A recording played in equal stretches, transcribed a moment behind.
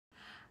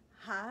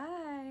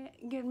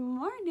Good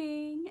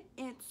morning.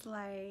 It's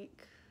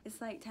like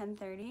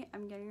 10:30.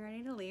 I'm getting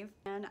ready to leave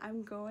and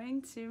I'm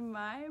going to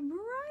my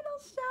bridal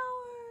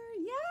shower.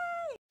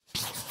 Yay!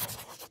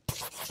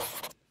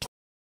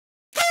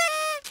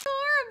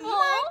 Adorable.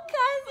 My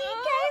cousin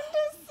came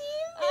to see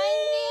me.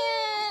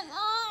 I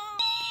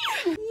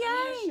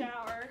Yay! need a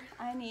shower.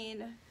 I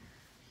need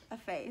a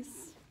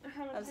face I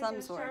haven't of taken some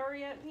a sort. shower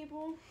yet,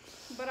 people,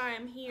 but I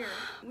am here.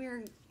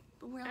 We're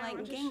like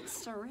just-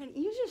 gangster ready.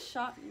 You just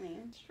shocked me.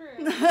 It's true.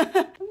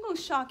 Don't go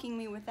shocking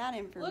me with that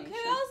information. Look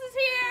who else is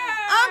here!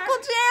 Uncle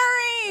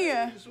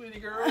Jerry! Hey, sweetie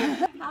girl.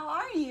 How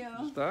are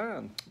you?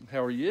 Fine.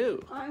 How are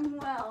you? I'm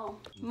well.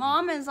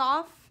 Mom is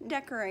off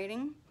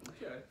decorating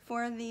Okay.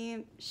 for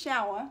the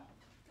shower.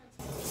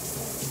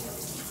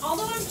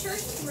 Although I'm sure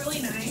it's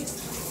really nice,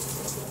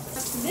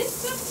 this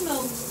stuff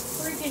smells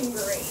freaking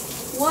great.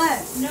 What?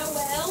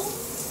 Noel?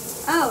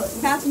 Oh,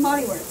 Bath and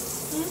Body Works.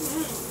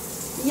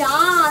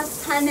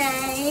 Yes, honey. I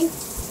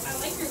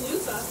like your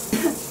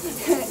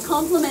loofah.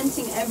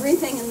 Complimenting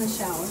everything in the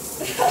shower.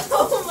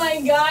 Oh my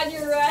god,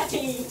 you're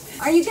right.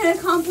 Are you gonna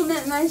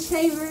compliment my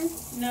shaver?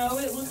 No,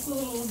 it looks a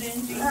little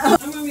dingy. I'm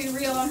gonna be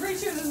real. I'm pretty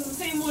sure this is the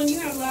same one you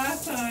had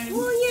last time.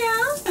 Well,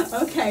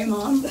 yeah. Okay,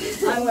 Mom.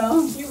 I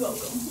will. You're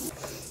welcome.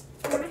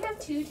 Can I have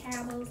 2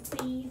 towels,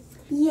 please?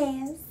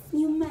 Yes,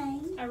 you may.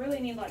 I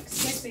really need like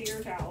 6 of your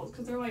towels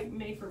because they're like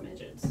made for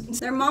midgets.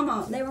 They were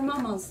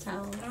Mama's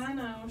towels. I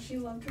know, she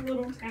loved her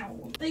little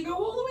towel. They go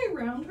all the way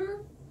around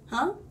her?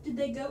 Huh? Did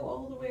they go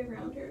all the way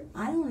around her?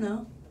 I don't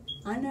know.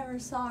 I never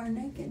saw her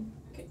naked.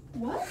 Okay.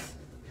 What?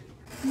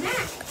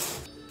 Mac!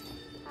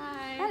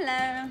 Hi.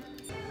 Hello.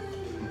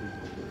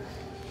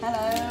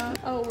 Hello.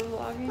 Oh, we're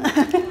vlogging?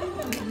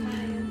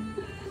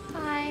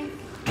 Hi.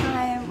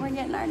 Hi, we're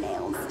getting our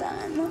nails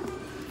done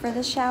for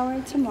the shower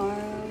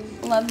tomorrow.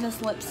 Love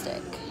this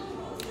lipstick.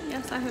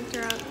 Yes, I hooked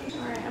her up.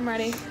 Alright, I'm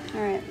ready.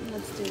 Alright,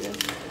 let's do this.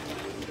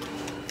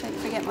 Don't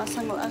forget my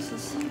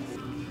sunglasses.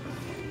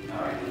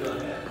 Alright, go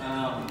ahead.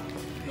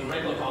 The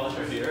regular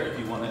polisher here, if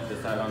you want it,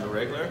 decide on the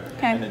regular.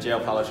 Okay. And the gel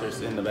polisher's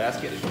in the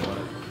basket if you want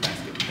it.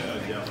 Basket.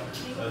 Gel.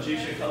 So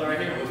choose your color right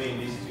here. We'll be in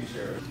these 2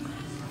 shades.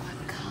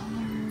 What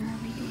color are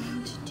we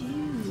going to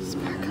do?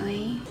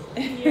 Sparkly.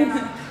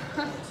 Yeah.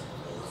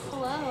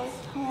 Hello.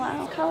 Hello.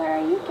 What color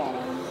are you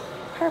getting?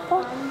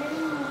 Purple? I'm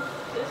getting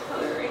this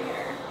color right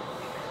here.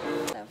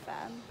 So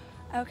fab.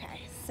 Okay,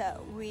 so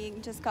we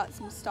just got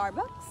some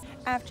Starbucks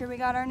after we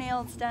got our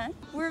nails done.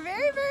 We're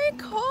very, very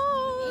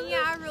cold.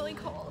 Yeah, really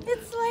cold.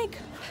 It's like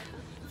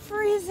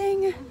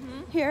freezing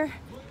here.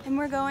 And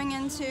we're going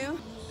into,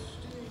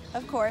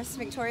 of course,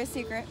 Victoria's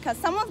Secret, because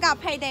someone's got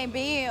to pay their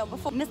bill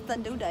before Mr.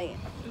 Due Date.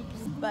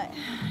 But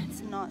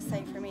it's not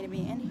safe for me to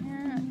be in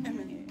here.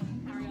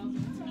 How are y'all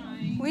doing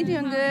tonight? We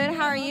doing good.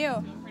 How are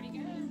you? Pretty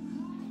good.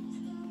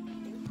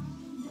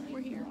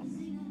 We're here.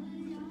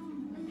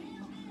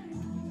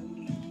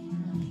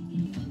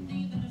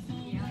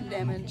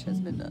 Damage has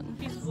been done.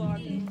 He's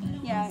vlogging.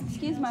 Yeah,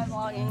 excuse my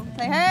vlogging.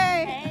 Say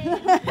hey!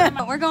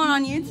 We're going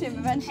on YouTube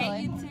eventually.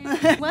 Hey,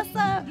 YouTube. What's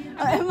up?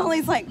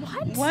 Emily's like,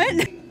 what?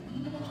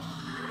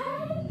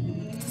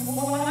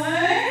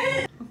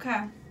 What?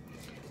 Okay.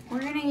 We're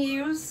gonna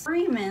use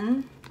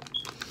Freeman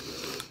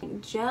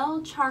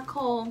gel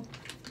charcoal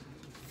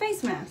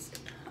face mask.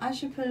 I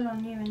should put it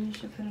on you and you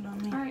should put it on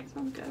me. Alright,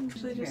 sounds good.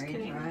 Actually, just Very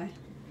kidding. dry.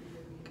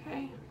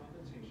 Okay.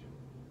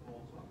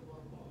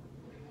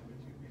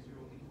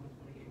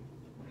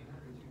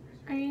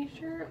 Are you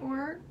sure it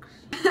works?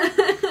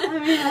 I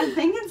mean, I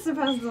think it's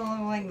supposed to look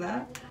like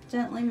that.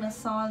 Gently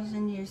massage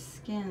into your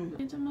skin.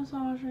 It's a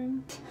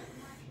massaging.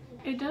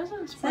 It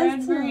doesn't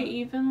spread very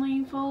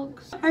evenly,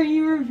 folks. Are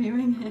you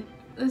reviewing it?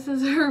 This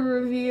is a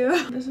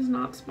review. This is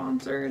not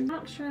sponsored. I'm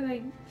not sure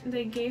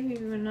they gave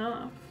you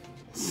enough.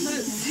 But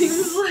it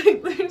seems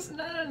like there's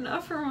not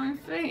enough for my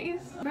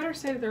face. Better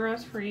save the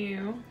rest for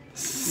you.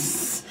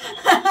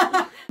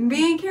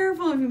 Be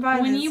careful if you buy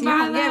When this. you You buy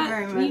don't get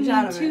very that, much you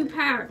out need of 2 it.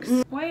 packs.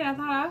 Wait, I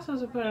thought I was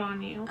supposed to put it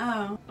on you.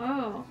 Oh.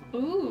 Oh.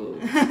 Ooh.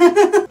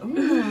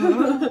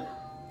 Ooh.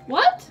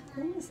 What?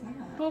 What is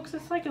that? Folks,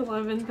 it's like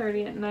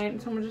 11:30 at night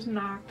and someone just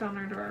knocked on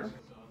our door.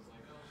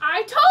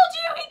 I told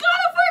you he got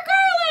it for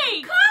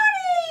Curly! Cody!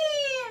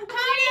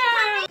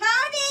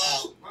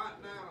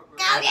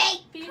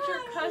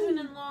 Future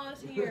cousin-in-law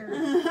is here.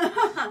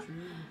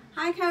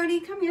 Hi, Cody.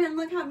 Come here and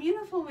look how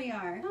beautiful we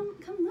are.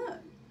 Come look.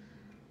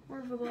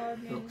 We're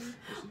vlogging.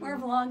 We're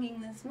vlogging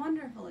this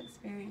wonderful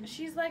experience.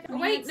 She's like, I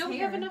mean, wait, it's no, we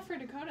have here. enough for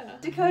Dakota.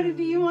 Dakota,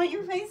 do you want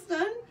your face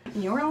done?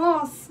 Your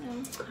loss.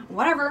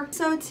 Whatever.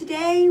 So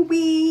today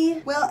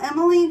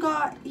Emily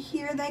got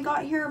here. They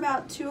got here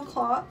about 2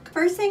 o'clock.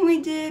 First thing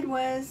we did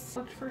was,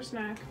 Looked for a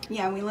snack.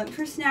 yeah, we looked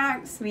for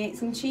snacks. We ate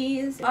some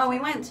cheese. Oh, we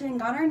went and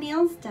got our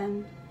nails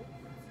done.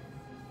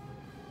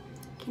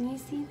 Can you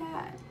see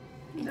that?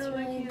 It's They're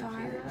like, really you can't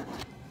see dark.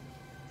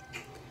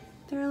 that.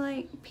 They're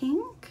like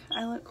pink.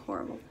 I look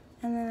horrible.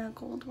 And then a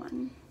gold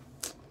one.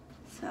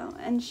 So,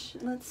 and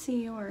let's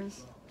see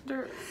yours.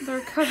 They're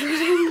covered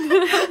in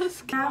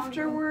mask.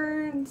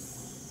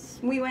 Afterwards,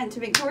 we went to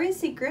Victoria's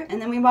Secret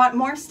and then we bought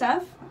more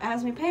stuff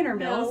as we paid our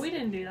bills. No, we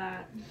didn't do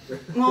that.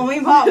 Well, we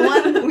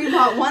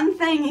bought one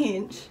thing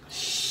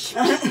each.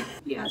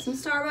 Yeah. Got some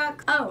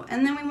Starbucks. Oh,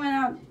 and then we went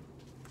out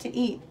to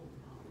eat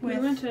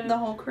with the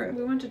whole crew.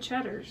 We went to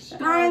Cheddar's.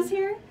 Mariah's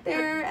here.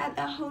 They're at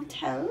the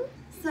hotel.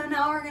 So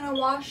now we're gonna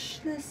wash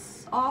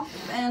this off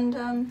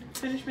and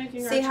Finish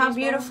making see our how cheese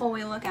beautiful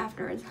we look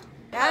afterwards.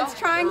 Dad's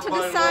trying to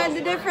decide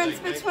the difference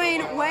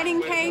between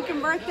wedding cake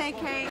and birthday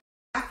cake.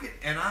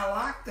 And I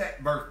like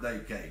that birthday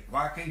cake.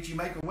 Why can't you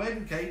make a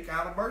wedding cake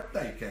out of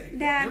birthday cake?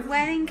 Dad,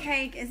 wedding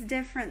cake is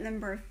different than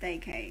birthday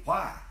cake.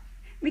 Why?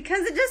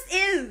 Because it just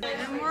is.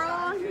 And we're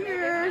all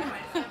here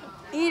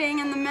eating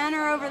and the men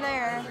are over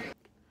there.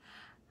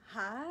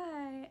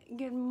 Hi,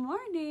 good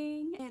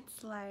morning.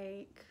 It's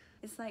like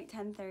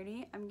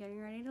 10:30. I'm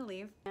getting ready to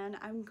leave and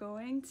I'm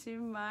going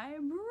to my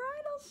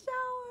bridal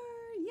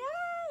shower.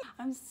 Yay!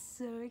 I'm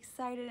so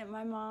excited.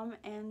 My mom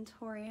and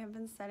Tori have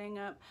been setting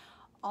up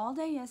all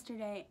day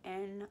yesterday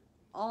and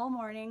all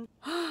morning.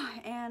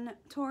 And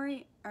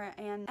Tori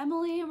and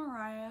Emily and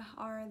Mariah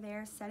are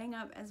there setting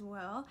up as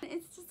well.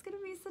 It's just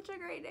gonna be such a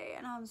great day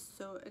and I'm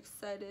so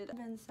excited. I've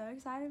been so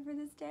excited for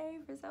this day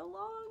for so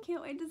long.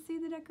 Can't wait to see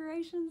the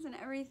decorations and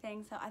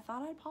everything. So I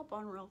thought I'd pop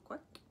on real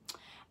quick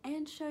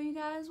and show you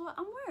guys what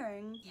I'm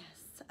wearing.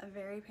 Yes, a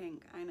very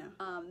pink, I know.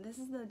 This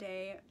is the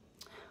day,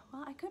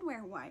 well, I could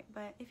wear white,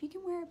 but if you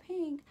can wear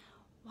pink,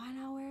 why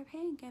not wear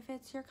pink if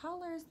it's your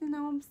colors? You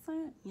know what I'm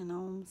saying? You know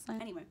what I'm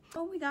saying? Anyway,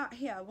 what we got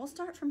here, we'll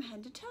start from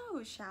head to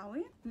toe, shall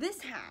we? This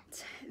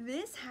hat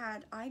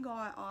I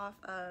got off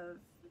of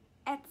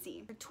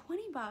Etsy for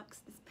 20 bucks,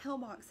 this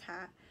pillbox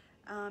hat.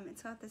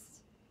 It's got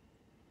this,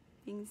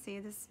 you can see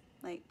this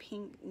like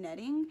pink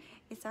netting.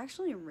 It's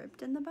actually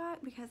ripped in the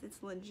back because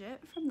it's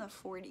legit from the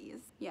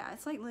 40s. Yeah,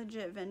 it's like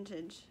legit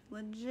vintage,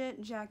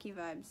 legit Jackie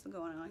vibes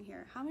going on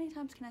here. How many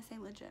times can I say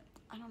legit?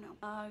 I don't know.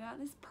 I got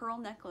this pearl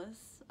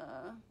necklace,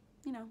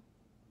 you know,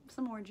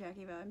 some more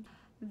Jackie vibe.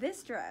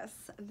 This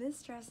dress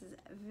is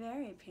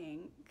very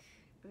pink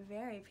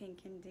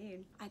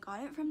indeed. I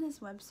got it from this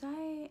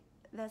website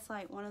that's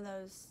like one of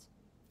those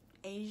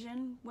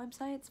Asian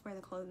websites where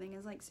the clothing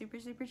is like super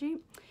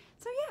cheap.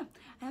 So yeah,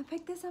 I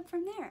picked this up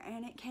from there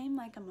and it came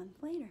like a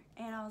month later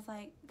and I was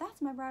like,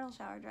 that's my bridal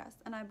shower dress,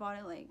 and I bought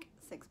it like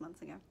 6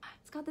 months ago.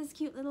 It's got this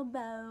cute little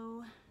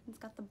bow, it's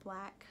got the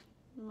black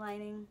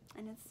lining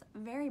and it's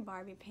very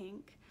Barbie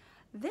pink.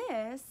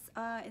 This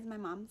is my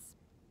mom's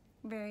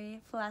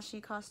very flashy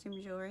costume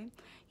jewelry.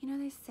 You know,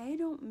 they say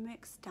don't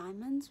mix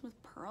diamonds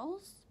with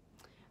pearls,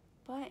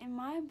 but in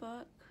my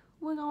book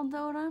we're gonna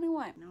do it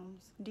anyway.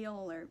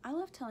 Deal alert. I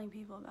love telling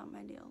people about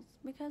my deals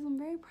because I'm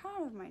very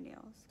proud of my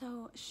deals.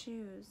 So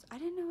shoes, I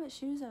didn't know what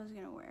shoes I was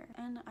gonna wear,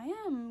 and I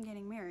am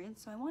getting married,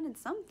 so I wanted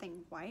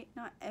something white.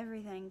 Not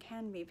everything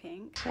can be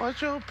pink.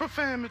 What's your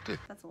profanity?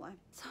 That's a lie.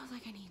 So I was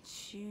like, I need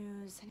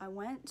shoes. I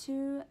went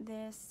to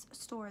this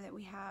store that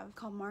we have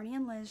called Marty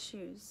and Liz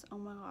Shoes. Oh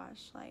my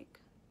gosh, like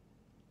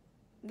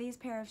these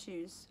pair of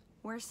shoes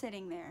were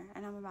sitting there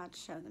and I'm about to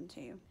show them to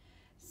you.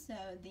 So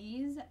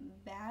these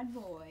bad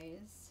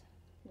boys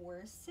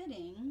were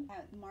sitting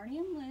at Marty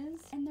and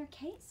Liz and they're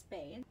Kate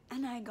Spade,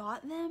 and I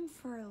got them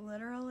for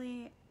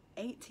literally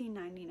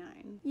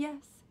 $18.99.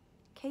 Yes,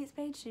 Kate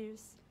Spade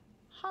shoes.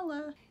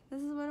 Holla.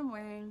 This is what I'm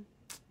wearing.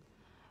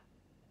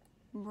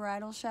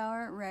 Bridal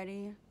shower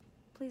ready.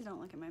 Please don't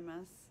look at my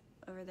mess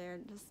over there,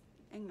 just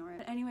ignore it.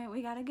 But anyway,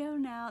 we gotta go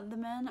now. The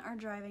men are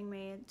driving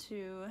me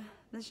to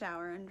the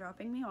shower and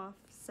dropping me off,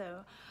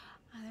 so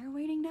they're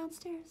waiting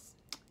downstairs.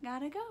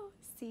 Gotta go.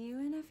 See you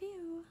in a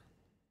few.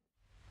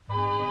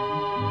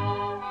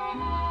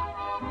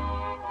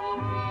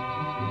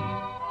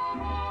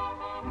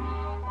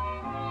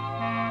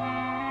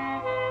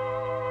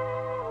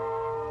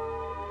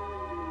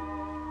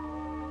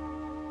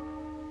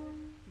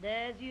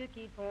 Des yeux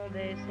qui font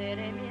baisser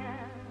les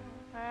miens,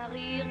 un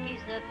rire qui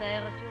se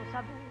perd sur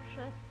sa bouche,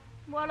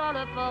 voilà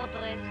le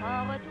portrait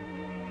sans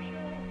retouche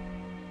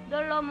de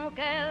l'homme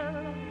auquel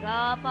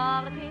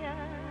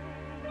j'appartiens.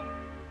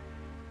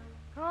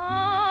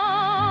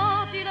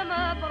 Quand il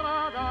me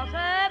prend dans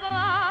ses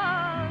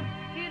bras,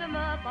 qu'il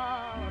me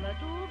parle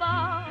tout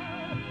bas,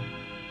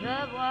 je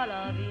vois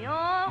la vie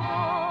en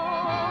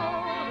rose.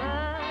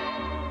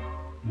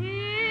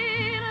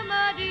 Il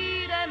me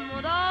dit des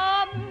mots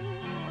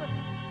d'amour,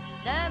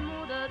 des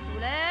mots de tous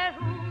les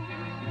jours,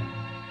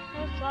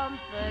 que ça me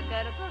fait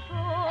quelque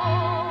chose.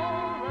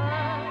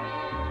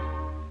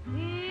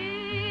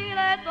 Il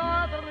est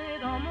entré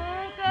dans mon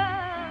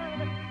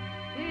cœur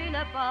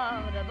une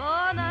part de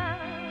bonheur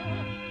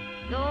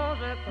dont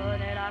je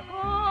connais la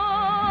cause.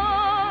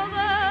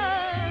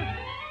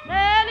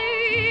 C'est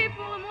lui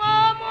pour moi,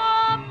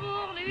 moi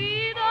pour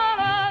lui dans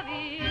la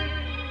vie.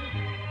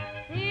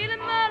 Il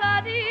me l'a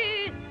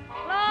dit,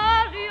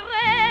 l'a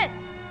juré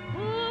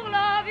pour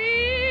la vie.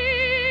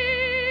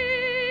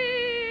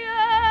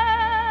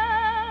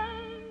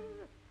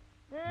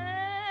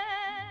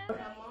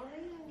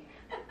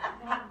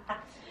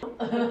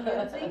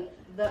 Mackenzie,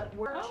 the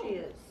word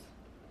is.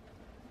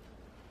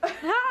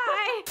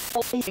 Hi!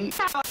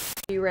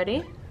 You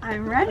ready?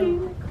 I'm ready.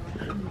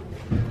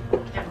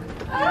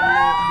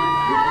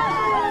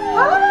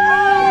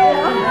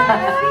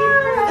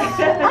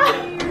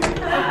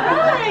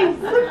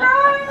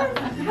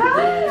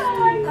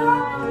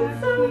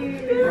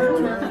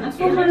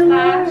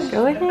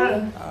 Go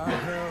ahead.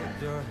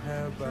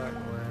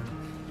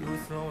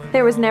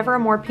 There was never a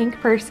more pink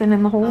person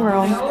in the whole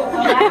world.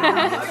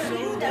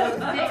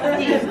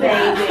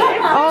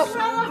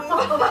 Oh.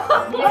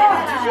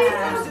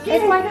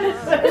 It's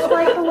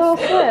like a little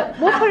slip.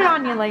 We'll put it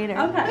on you later.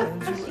 Okay.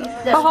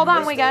 Oh, hold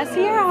on. We gotta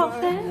see your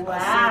outfit.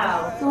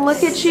 Wow.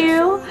 Look at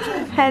you,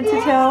 head to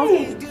toe.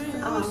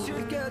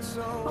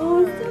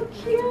 Oh, it's so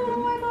cute. Oh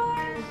my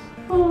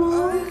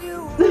gosh.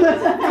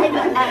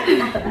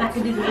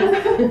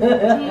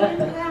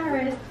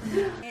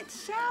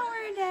 It's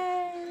shower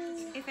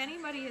day. If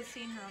anybody has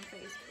seen her on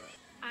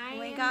Facebook,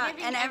 We got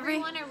and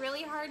everyone a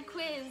really hard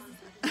quiz.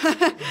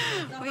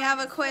 we have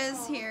a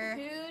quiz here.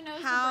 Who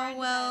knows How the bride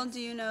well best?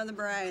 do you know the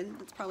bride?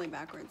 That's probably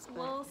backwards. But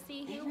We'll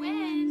see who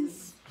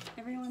wins.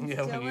 everyone's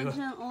Yeah, when you-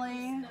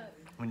 diligently.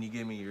 When you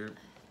gave me your,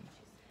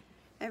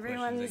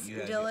 Everyone's you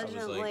had, I was like-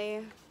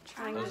 diligently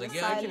trying I was to like,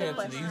 yeah, I decide can the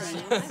answer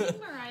these. questions.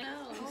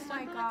 Oh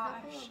my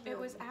gosh, it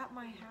was at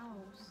my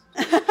house.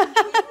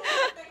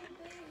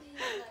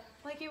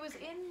 Like it was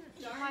in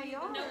my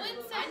yard. No one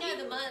said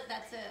the month.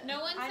 That's it.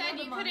 No one said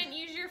you couldn't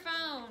use your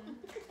phone.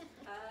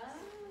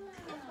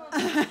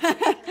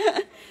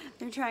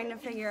 They're trying to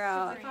figure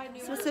out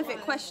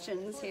specific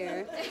questions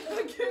here.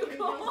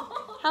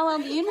 How well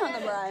do you know the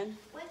bride?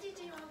 What did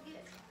you all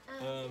get?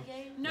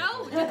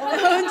 No.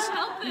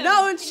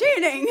 No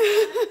cheating!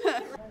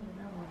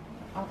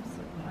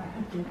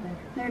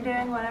 They're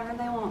doing whatever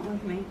they want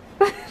with me.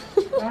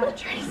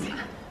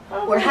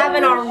 We're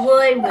having our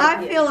way with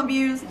I feel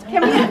abused.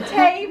 Can we get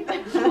tape?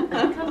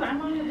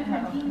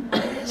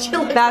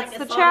 That's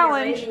the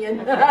challenge. We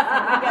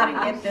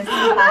gotta get this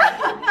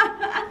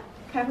tight.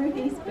 Cover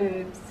these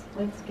boobs.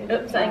 Let's get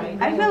Oops,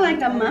 I feel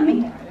like a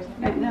mummy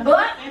right now.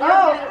 What?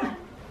 Oh!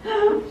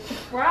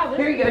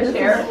 Here you go,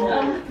 Cher.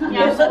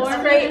 This looks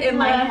straight in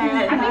my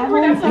head. I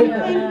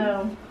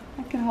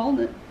can hold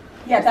it.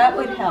 Yeah, that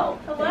would help.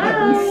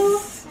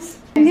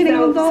 I'm getting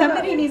all dolled up.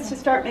 Somebody needs to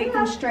start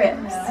making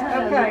strips.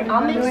 Okay.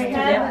 I'll make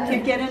strips to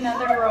get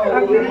another roll.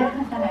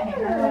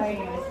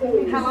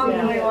 How long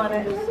do we want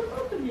it?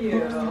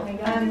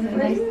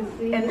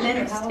 And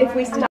then if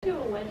we stop.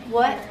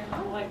 What?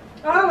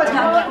 Oh, it's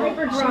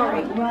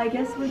Sorry. Well, I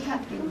guess we're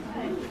tucking.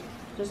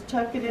 Just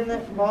tuck it in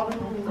that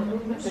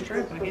bottom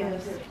strip, I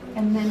guess.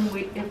 And then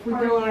if we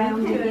go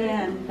around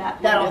again,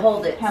 that'll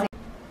hold it.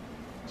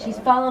 She's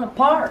falling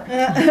apart.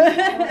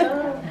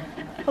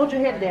 Hold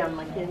your head down,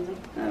 Mackenzie.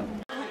 All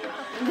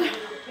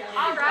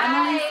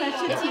right.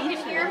 such a If you can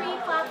hear me,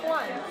 clap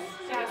once.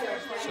 such a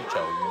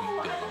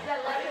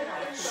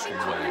swag.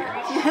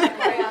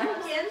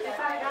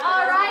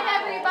 All right,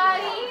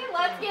 everybody.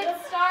 Let's get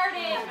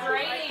started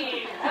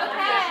grading.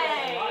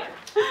 Okay.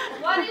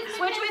 What is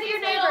Switch with your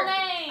Mackenzie's middle neighbor.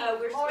 name?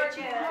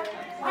 Morgan.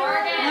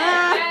 Morgan.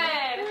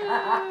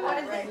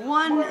 Good.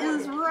 One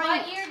is What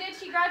right. year did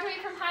she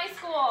graduate from high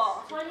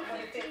school?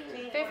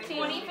 2015. I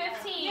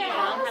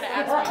had to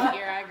ask what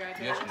year I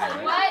graduated. Yes, no.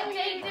 What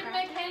date did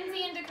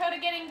Mackenzie and Dakota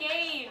get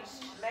engaged?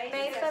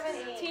 May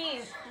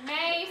 17th.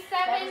 May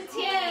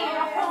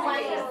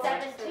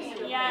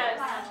 17th. Yes.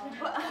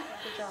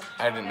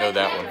 I didn't know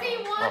that one.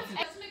 Mackenzie won. What's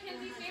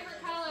Mackenzie's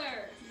favorite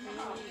color?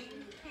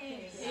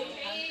 Pink.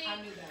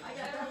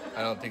 I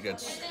don't think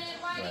that's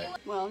right.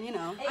 Well, you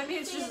know. I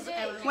mean, it's just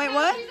Wait,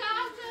 what? She's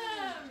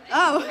awesome.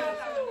 Oh.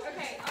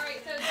 Okay, all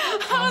right, so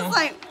I was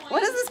like,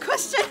 what is this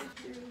question?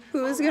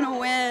 Who's gonna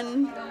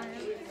win?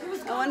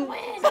 No one.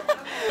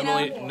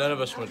 Emily, none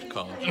of us went to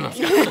college.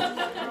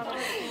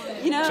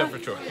 You know, Except for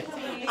Troy.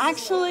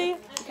 actually,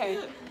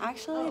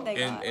 they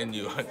got. And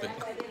you, I think.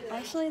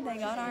 Actually, they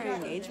got our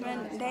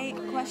engagement date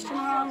question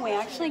wrong. We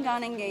actually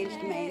got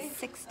engaged May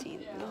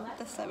 16th, not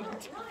the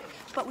 17th.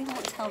 But we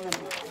won't tell them.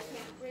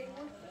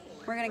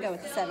 We're gonna go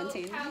with the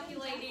 17th.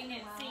 calculating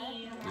it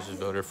seems. This is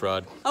voter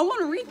fraud. I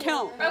want to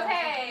recount.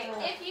 Okay,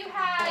 if you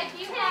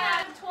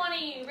had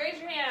 20, raise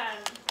your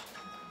hand.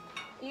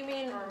 You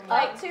mean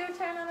up to 10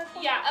 out of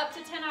 20? Yeah, up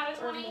to 10 out of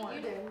 20. more.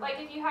 You do. Like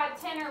if you had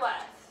 10 or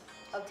less.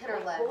 Oh, 10 or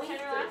less. 10 or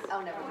less? Oh,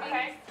 never mind.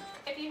 Okay.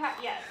 If you had,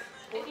 yes.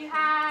 If you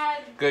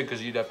had Good,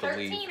 because you'd have to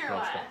leave. 13 or No,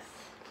 less. it's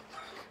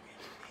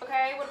fine.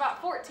 Okay, what about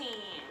 14?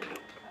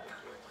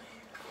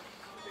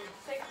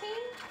 16?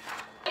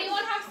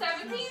 Anyone have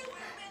 17?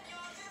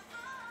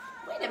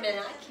 Wait a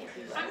minute, I can't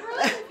do that. I'm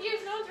really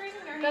confused. No one's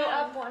raising their hand. Go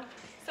up one.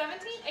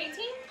 17?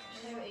 18?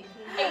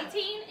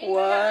 18?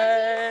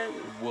 What?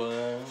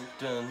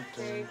 Dun,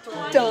 dun,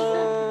 dun.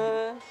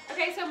 Duh.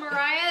 Okay, so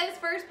Mariah is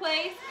first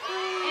place.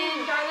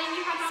 And Darlene,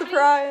 you have how many?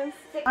 Surprise.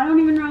 I don't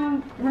even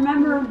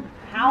remember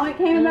how it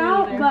came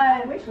about,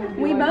 but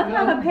we both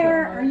have a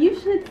pair, or you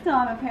should still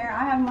have a pair.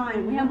 I have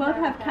mine. We both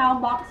have cow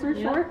boxer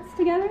shorts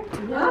together.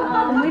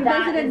 We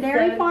visited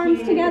dairy farms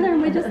together,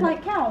 and we just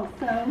like cows.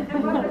 So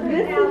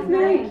this is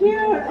very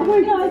cute. Oh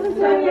my God, this is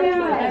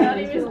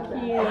very cute.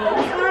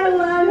 I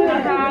love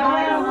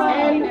it.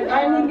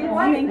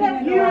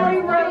 You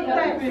rewrote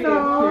that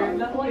song.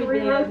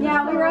 Yeah,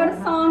 we wrote a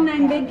song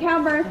named Big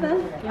Cow Bertha.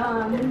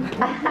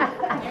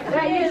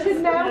 That you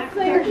should now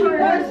sing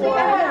for us.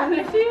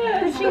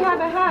 Does she have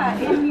a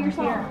hat in your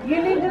song?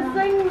 You need to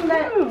sing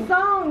that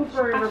song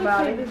for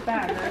everybody. It's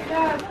like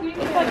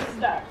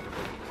stuck.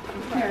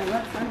 Here,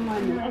 let's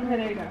unwind it. Okay,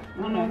 there you go.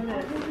 One over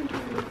this.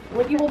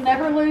 You will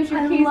never lose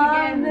your keys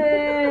again.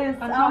 This.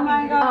 Oh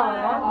my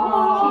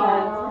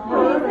God.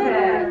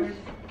 Perfect.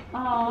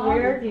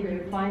 Where did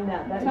you find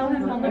that? Tell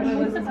him he'll never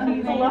lose his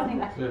keys.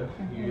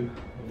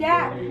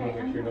 Dad.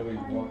 You'll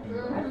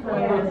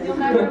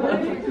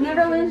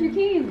never lose your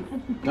keys.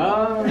 I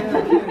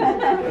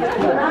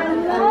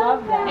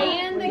love that.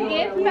 And the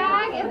gift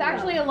bag is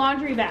actually a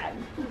laundry bag.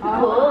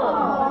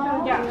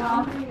 Oh.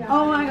 Yeah.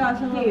 Oh my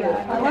gosh, I love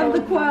that. I love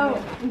the quote.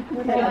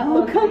 It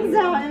all comes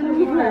out in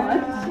the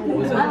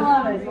wash. I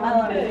love it. I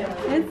love it.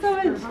 It's so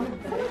much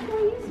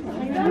more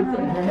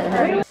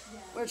useful.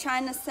 We're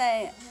trying to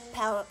say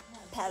palette.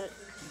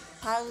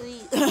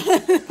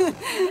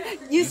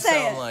 You say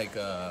it. Like,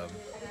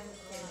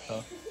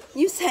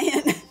 You say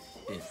it.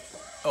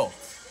 Oh.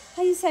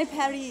 How do you say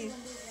Paris?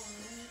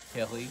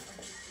 Paris.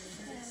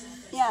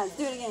 Yeah,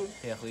 do it again.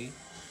 Paris.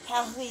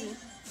 Paris.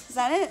 Is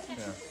that it?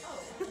 Yeah.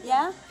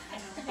 Yeah?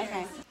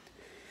 Okay.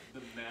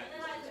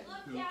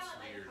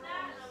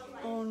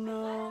 Oh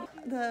no.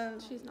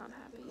 She's not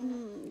happy.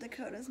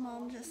 Dakota's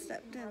mom just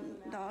stepped in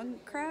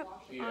dog crap.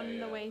 On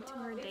the way to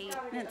her date.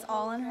 And it's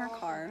all in her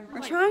car.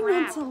 We're trying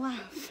not to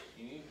laugh.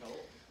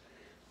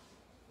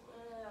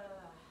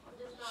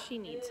 She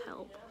needs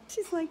help.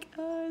 She's like,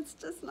 oh, it's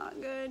just not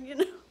good, you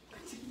know?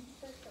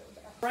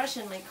 Brush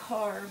in my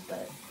car,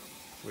 but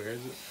Where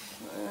is it?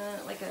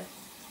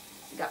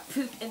 got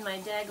poop in my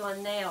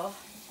daggone nail.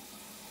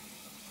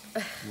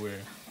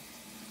 Where?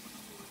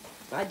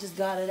 I just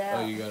got it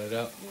out. Oh, you got it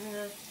out?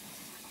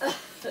 Yeah.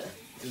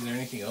 Is there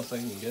anything else I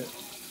can get?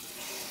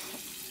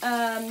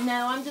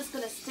 No, I'm just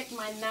gonna stick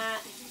my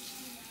mat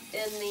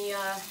in the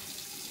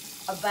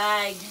a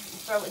bag,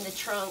 throw it in the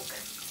trunk.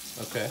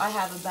 Okay. I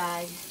have a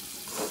bag,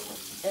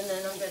 and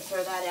then I'm gonna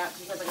throw that out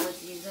because nobody wants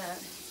to use that.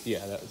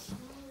 Yeah,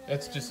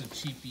 that's just a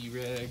cheapy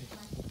rag.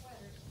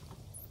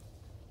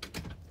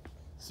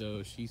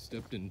 So she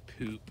stepped in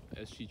poop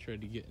as she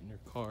tried to get in her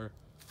car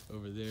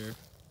over there,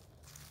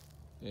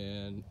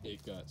 and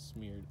it got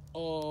smeared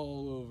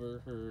all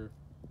over her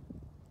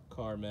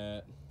car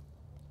mat.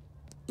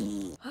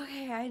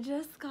 Okay, I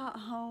just got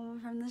home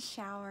from the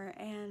shower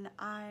and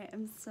I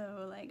am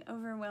so like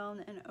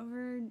overwhelmed and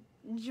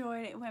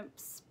overjoyed. It went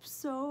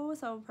so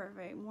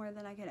perfect, more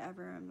than I could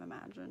ever have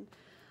imagined.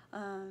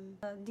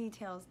 The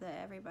details that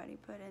everybody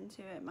put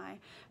into it, my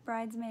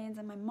bridesmaids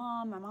and my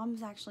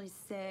mom's actually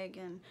sick,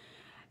 and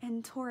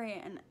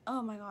Tori, and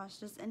oh my gosh,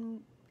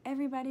 and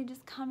everybody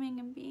just coming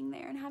and being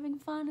there and having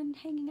fun and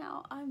hanging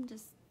out. I'm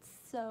just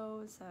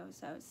so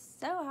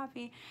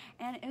happy,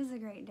 and it was a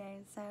great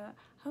day. So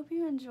hope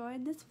you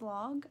enjoyed this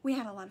vlog. We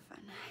had a lot of fun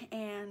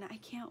and I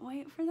can't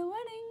wait for the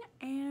wedding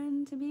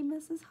and to be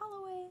Mrs.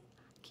 Holloway.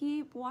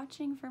 Keep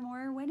watching for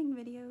more wedding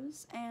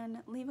videos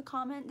and leave a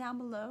comment down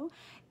below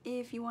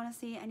if you want to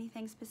see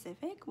anything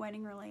specific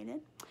wedding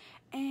related,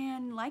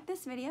 and like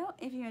this video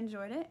if you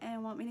enjoyed it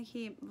and want me to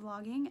keep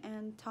vlogging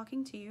and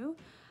talking to you,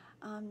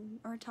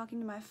 or talking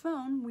to my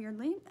phone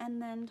weirdly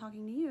and then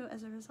talking to you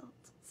as a result.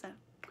 So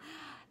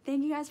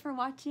thank you guys for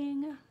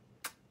watching.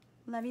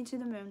 Love you to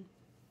the moon.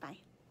 Bye.